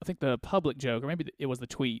joke, I think the public joke, or maybe it was the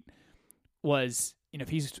tweet, was, if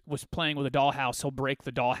he was playing with a dollhouse, he'll break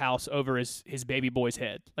the dollhouse over his baby boy's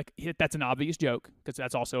head. Like, that's an obvious joke, because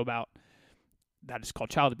that's also about, that is called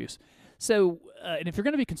child abuse. So, and if you're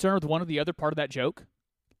going to be concerned with one or the other part of that joke,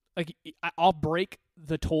 like, I'll break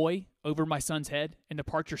the toy over my son's head, and the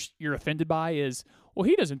part you're offended by is, well,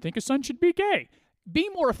 he doesn't think his son should be gay. Be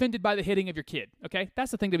more offended by the hitting of your kid, okay?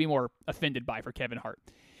 That's the thing to be more offended by for Kevin Hart.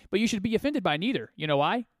 But you should be offended by neither. You know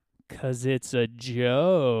why? Because it's a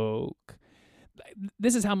joke.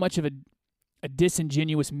 This is how much of a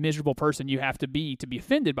disingenuous, miserable person you have to be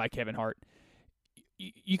offended by Kevin Hart.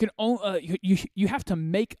 You have to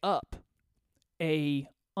make up a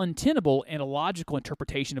untenable and illogical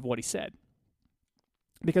interpretation of what he said.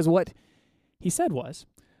 Because what he said was,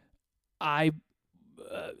 I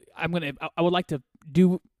would like to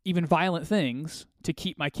do even violent things to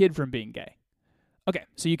keep my kid from being gay. Okay,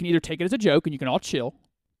 so you can either take it as a joke and you can all chill,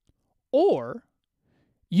 or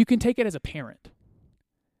you can take it as a parent.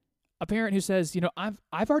 A parent who says,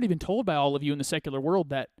 I've already been told by all of you in the secular world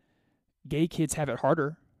that gay kids have it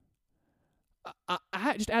harder.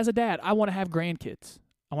 I just, as a dad, I want to have grandkids.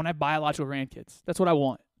 I want to have biological grandkids. That's what I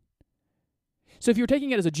want. So if you're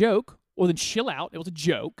taking it as a joke, well, then chill out. It was a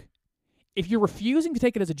joke. If you're refusing to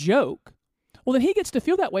take it as a joke, well, then he gets to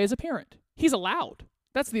feel that way as a parent. He's allowed.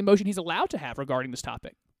 That's the emotion he's allowed to have regarding this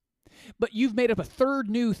topic. But you've made up a third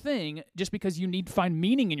new thing just because you need to find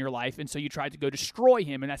meaning in your life, and so you tried to go destroy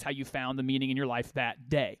him, and that's how you found the meaning in your life that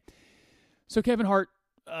day. So Kevin Hart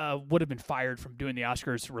would have been fired from doing the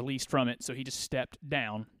Oscars, released from it, so he just stepped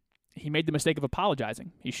down. He made the mistake of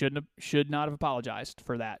apologizing. He should not have apologized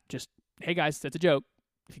for that. Just, hey guys, that's a joke.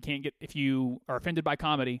 If you are offended by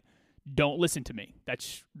comedy, don't listen to me.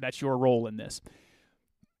 That's your role in this.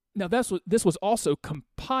 Now this was also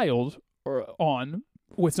compiled on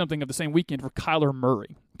with something of the same weekend for Kyler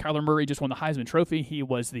Murray. Kyler Murray just won the Heisman Trophy. He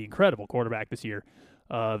was the incredible quarterback this year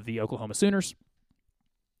of the Oklahoma Sooners.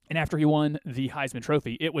 And after he won the Heisman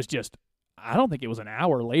Trophy, it was just, I don't think it was an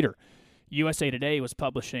hour later, USA Today was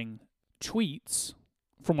publishing tweets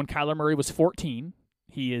from when Kyler Murray was 14.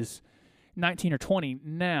 He is 19 or 20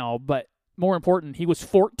 now, but more important, he was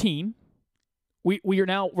 14. We're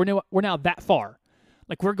now that far.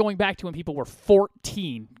 Like, we're going back to when people were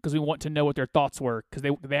 14 because we want to know what their thoughts were, because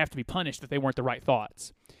they have to be punished if they weren't the right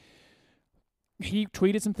thoughts. He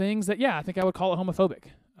tweeted some things that, I think I would call it homophobic.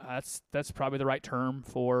 That's probably the right term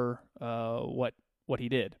for what he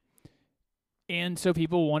did. And so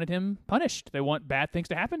people wanted him punished. They want bad things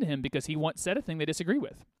to happen to him because he once said a thing they disagree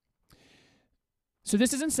with. So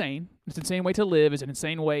this is insane. It's an insane way to live. It's an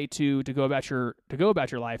insane way to go about your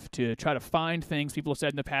life, to try to find things people have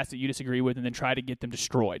said in the past that you disagree with and then try to get them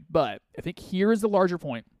destroyed. But I think here is the larger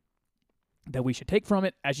point that we should take from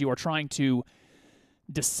it as you are trying to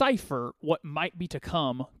decipher what might be to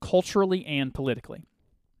come culturally and politically.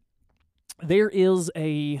 There is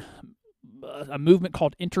a movement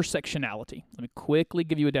called intersectionality. Let me quickly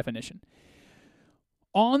give you a definition.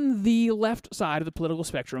 On the left side of the political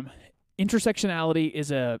spectrum, intersectionality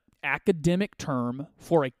is an academic term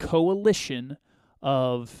for a coalition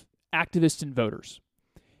of activists and voters.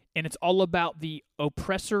 And it's all about the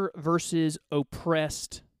oppressor versus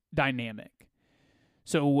oppressed dynamic.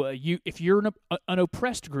 So if you're an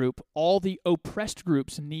oppressed group, all the oppressed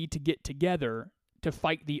groups need to get together to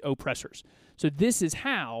fight the oppressors. So this is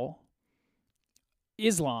how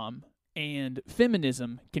Islam and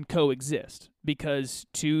feminism can coexist, because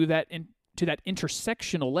to that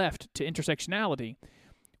intersectional left, to intersectionality,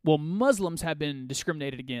 well, Muslims have been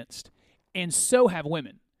discriminated against, and so have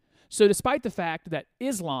women. So despite the fact that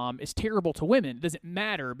Islam is terrible to women, it doesn't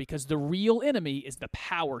matter, because the real enemy is the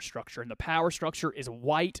power structure, and the power structure is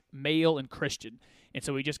white, male, and Christian. And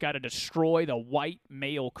so we just got to destroy the white,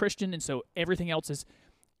 male, Christian, and so everything else is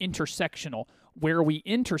intersectional. Where we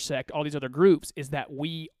intersect all these other groups is that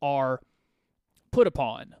we are put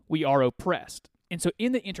upon, we are oppressed. And so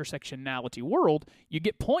in the intersectionality world, you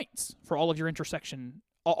get points for all of your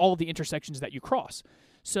all of the intersections that you cross.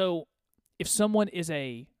 So if someone is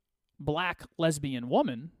a black lesbian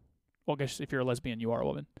woman, well, I guess if you're a lesbian, you are a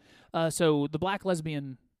woman. So the black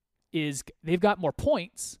lesbian they've got more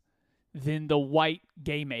points than the white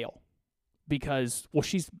gay male, because, well,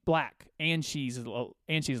 she's black and she's a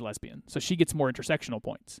lesbian, so she gets more intersectional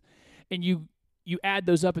points. And you add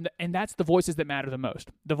those up, and that's the voices that matter the most.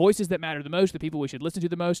 The voices that matter the most, the people we should listen to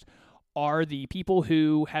the most, are the people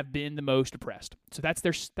who have been the most oppressed. So that's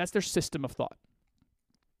their system of thought.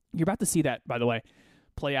 You're about to see that, by the way,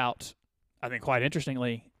 play out, I think, quite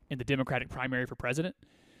interestingly in the Democratic primary for president,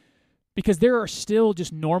 because there are still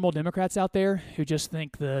just normal Democrats out there who just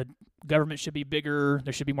think the government should be bigger,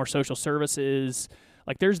 there should be more social services.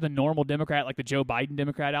 Like, there's the normal Democrat, like the Joe Biden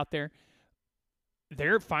Democrat out there.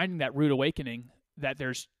 They're finding that rude awakening that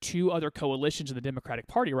there's two other coalitions in the Democratic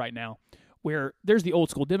Party right now, where there's the old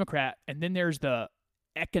school Democrat, and then there's the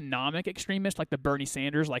economic extremist, like the Bernie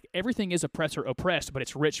Sanders. Like, everything is oppressed, but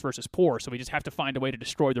it's rich versus poor, so we just have to find a way to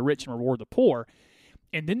destroy the rich and reward the poor.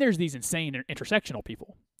 And then there's these insane intersectional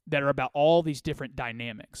people that are about all these different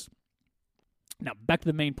dynamics. Now, back to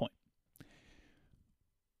the main point.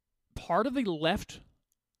 Part of the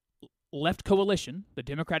left coalition, the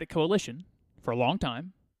Democratic coalition, for a long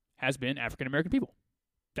time, has been African-American people.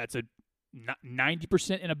 That's a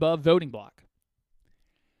 90% and above voting bloc.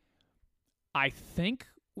 I think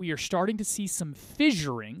we are starting to see some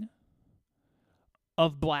fissuring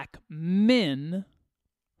of black men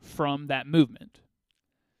from that movement.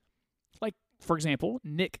 Like, for example,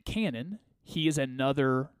 Nick Cannon, he is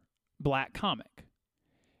another black comic.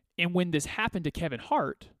 And when this happened to Kevin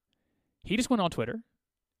Hart, he just went on Twitter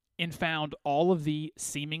and found all of the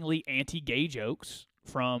seemingly anti-gay jokes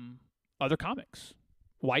from other comics,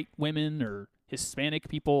 white women or Hispanic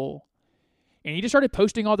people, and he just started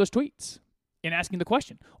posting all those tweets and asking the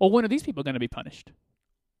question, well, when are these people going to be punished?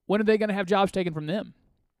 When are they going to have jobs taken from them?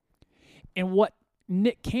 And what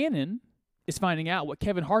Nick Cannon is finding out, what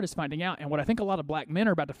Kevin Hart is finding out, and what I think a lot of black men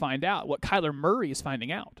are about to find out, what Kyler Murray is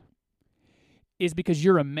finding out, is because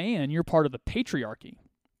you're a man, you're part of the patriarchy.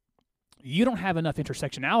 You don't have enough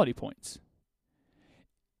intersectionality points.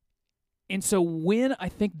 And so when I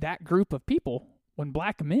think that group of people, when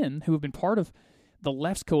black men who have been part of the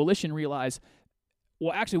left's coalition realize,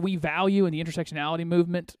 well, actually, we value in the intersectionality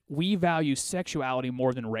movement, we value sexuality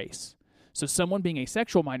more than race. So someone being a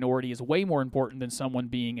sexual minority is way more important than someone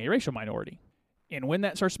being a racial minority. And when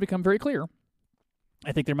that starts to become very clear,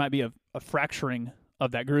 I think there might be a fracturing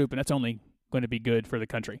of that group, and that's only going to be good for the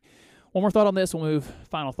country. One more thought on this, we'll move.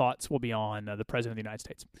 Final thoughts will be on the President of the United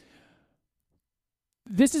States.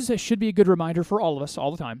 This should be a good reminder for all of us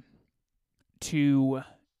all the time to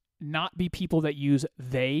not be people that use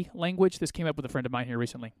they language. This came up with a friend of mine here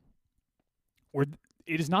recently. Where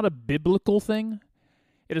it is not a biblical thing.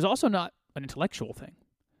 It is also not an intellectual thing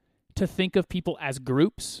to think of people as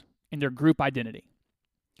groups in their group identity.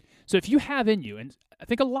 So if you have in you, and I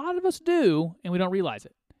think a lot of us do, and we don't realize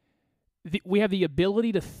it, we have the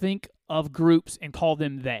ability to think of groups and call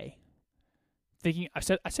them they. I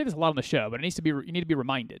say this a lot on the show, but you need to be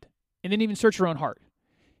reminded. And then even search your own heart.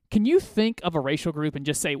 Can you think of a racial group and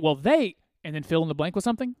just say, well, they and then fill in the blank with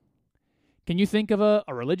something? Can you think of a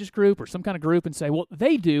religious group or some kind of group and say, well,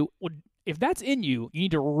 they do? Well, if that's in you, you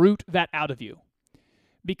need to root that out of you.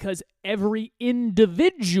 Because every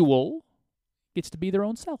individual gets to be their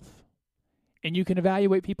own self. And you can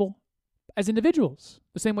evaluate people as individuals.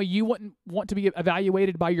 The same way you wouldn't want to be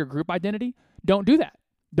evaluated by your group identity. Don't do that.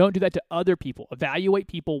 Don't do that to other people. Evaluate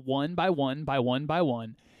people one by one,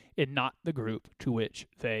 and not the group to which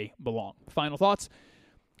they belong. Final thoughts?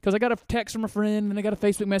 Because I got a text from a friend, and I got a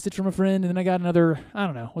Facebook message from a friend, and then I got another, I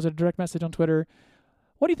don't know, was it a direct message on Twitter?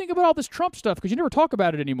 What do you think about all this Trump stuff? Because you never talk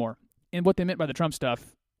about it anymore. And what they meant by the Trump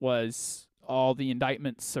stuff was all the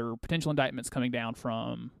indictments or potential indictments coming down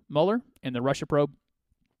from Mueller and the Russia probe.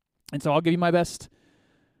 And so I'll give you my best.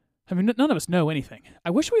 I mean, none of us know anything. I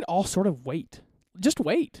wish we'd all sort of wait. Just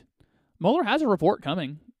wait. Mueller has a report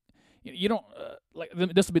coming. You don't,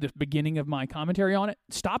 this will be the beginning of my commentary on it.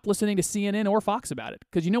 Stop listening to CNN or Fox about it.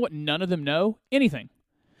 Because you know what? None of them know anything.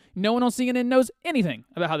 No one on CNN knows anything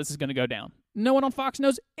about how this is going to go down. No one on Fox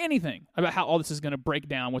knows anything about how all this is going to break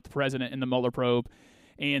down with the president and the Mueller probe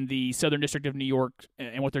and the Southern District of New York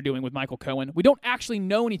and what they're doing with Michael Cohen. We don't actually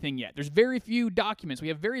know anything yet. There's very few documents. We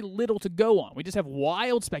have very little to go on. We just have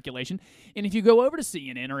wild speculation. And if you go over to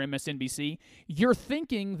CNN or MSNBC, you're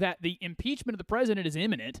thinking that the impeachment of the president is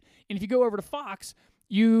imminent. And if you go over to Fox,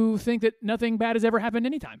 you think that nothing bad has ever happened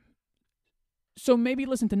anytime. So maybe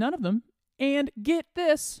listen to none of them and get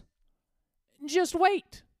this. Just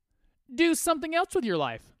wait. Do something else with your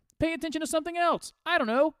life. Pay attention to something else. I don't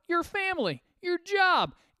know, your family, your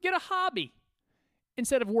job. Get a hobby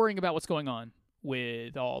instead of worrying about what's going on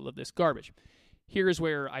with all of this garbage. Here's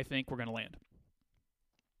where I think we're going to land.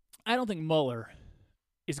 I don't think Mueller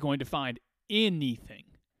is going to find anything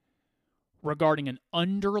regarding an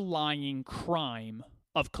underlying crime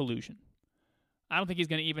of collusion. I don't think he's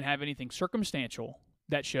going to even have anything circumstantial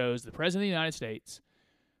that shows the President of the United States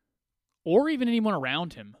or even anyone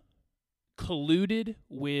around him colluded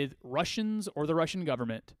with Russians or the Russian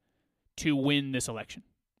government to win this election.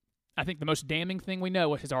 I think the most damning thing we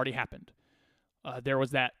know has already happened. There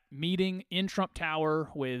was that meeting in Trump Tower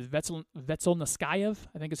with Vetselnitskayev,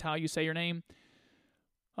 I think is how you say your name,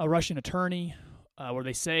 a Russian attorney, where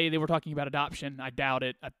they say they were talking about adoption. I doubt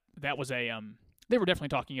it. That was they were definitely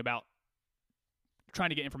talking about trying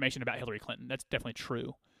to get information about Hillary Clinton. That's definitely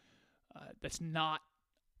true. That's not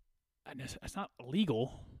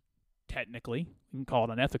illegal. Technically, you can call it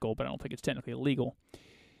unethical, but I don't think it's technically illegal.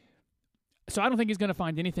 So I don't think he's going to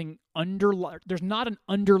find anything there's not an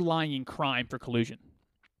underlying crime for collusion.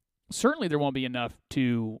 Certainly there won't be enough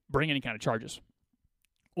to bring any kind of charges.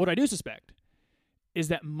 What I do suspect is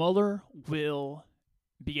that Mueller will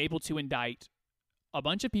be able to indict a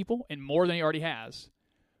bunch of people, and more than he already has,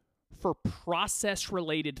 for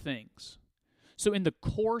process-related things. So in the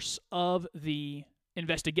course of the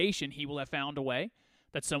investigation, he will have found a way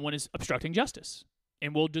that someone is obstructing justice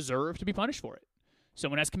and will deserve to be punished for it.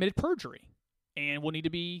 Someone has committed perjury and will need to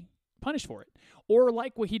be punished for it. Or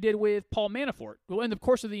like what he did with Paul Manafort. Well, in the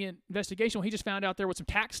course of the investigation, he just found out there was some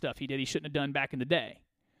tax stuff he did he shouldn't have done back in the day.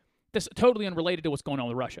 That's totally unrelated to what's going on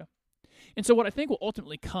with Russia. And so what I think will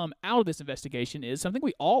ultimately come out of this investigation is something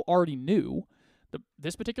we all already knew.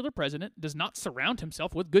 This particular president does not surround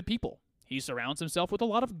himself with good people. He surrounds himself with a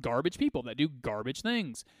lot of garbage people that do garbage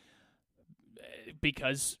things.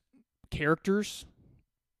 Because character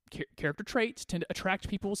traits tend to attract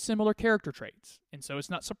people with similar character traits. And so it's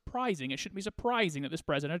not surprising, it shouldn't be surprising that this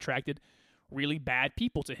president attracted really bad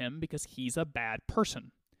people to him because he's a bad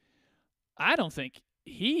person. I don't think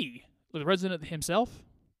the president himself,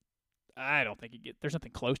 I don't think there's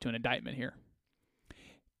nothing close to an indictment here.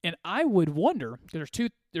 And I would wonder, because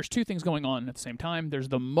there's two things going on at the same time. There's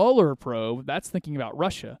the Mueller probe, that's thinking about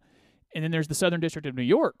Russia. And then there's the Southern District of New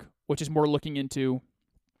York, which is more looking into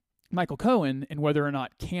Michael Cohen and whether or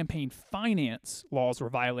not campaign finance laws were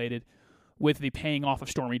violated with the paying off of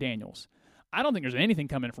Stormy Daniels. I don't think there's anything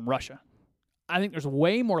coming from Russia. I think there's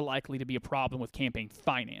way more likely to be a problem with campaign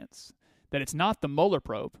finance, that it's not the Mueller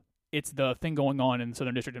probe, it's the thing going on in the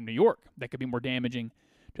Southern District of New York that could be more damaging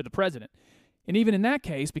to the president. And even in that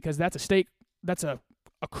case, because that's a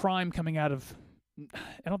crime coming out of,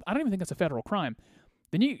 I don't even think that's a federal crime,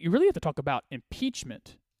 then you really have to talk about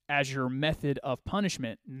impeachment as your method of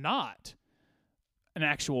punishment, not an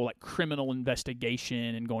actual criminal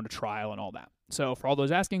investigation and going to trial and all that. So for all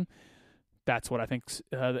those asking, that's what I think,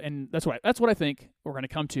 and that's what I think we're going to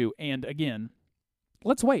come to. And again,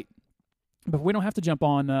 let's wait. But we don't have to jump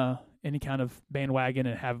on any kind of bandwagon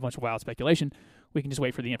and have a bunch of wild speculation. We can just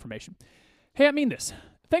wait for the information. Hey, I mean this.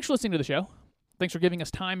 Thanks for listening to the show. Thanks for giving us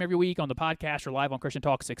time every week on the podcast or live on Christian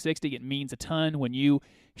Talk 660. It means a ton when you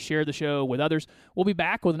share the show with others. We'll be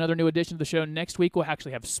back with another new edition of the show next week. We'll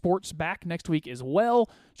actually have sports back next week as well.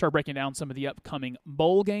 Start breaking down some of the upcoming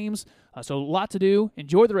bowl games. So a lot to do.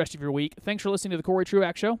 Enjoy the rest of your week. Thanks for listening to the Corey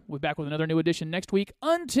Truax Show. We'll be back with another new edition next week.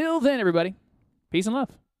 Until then, everybody, peace and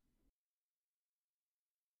love.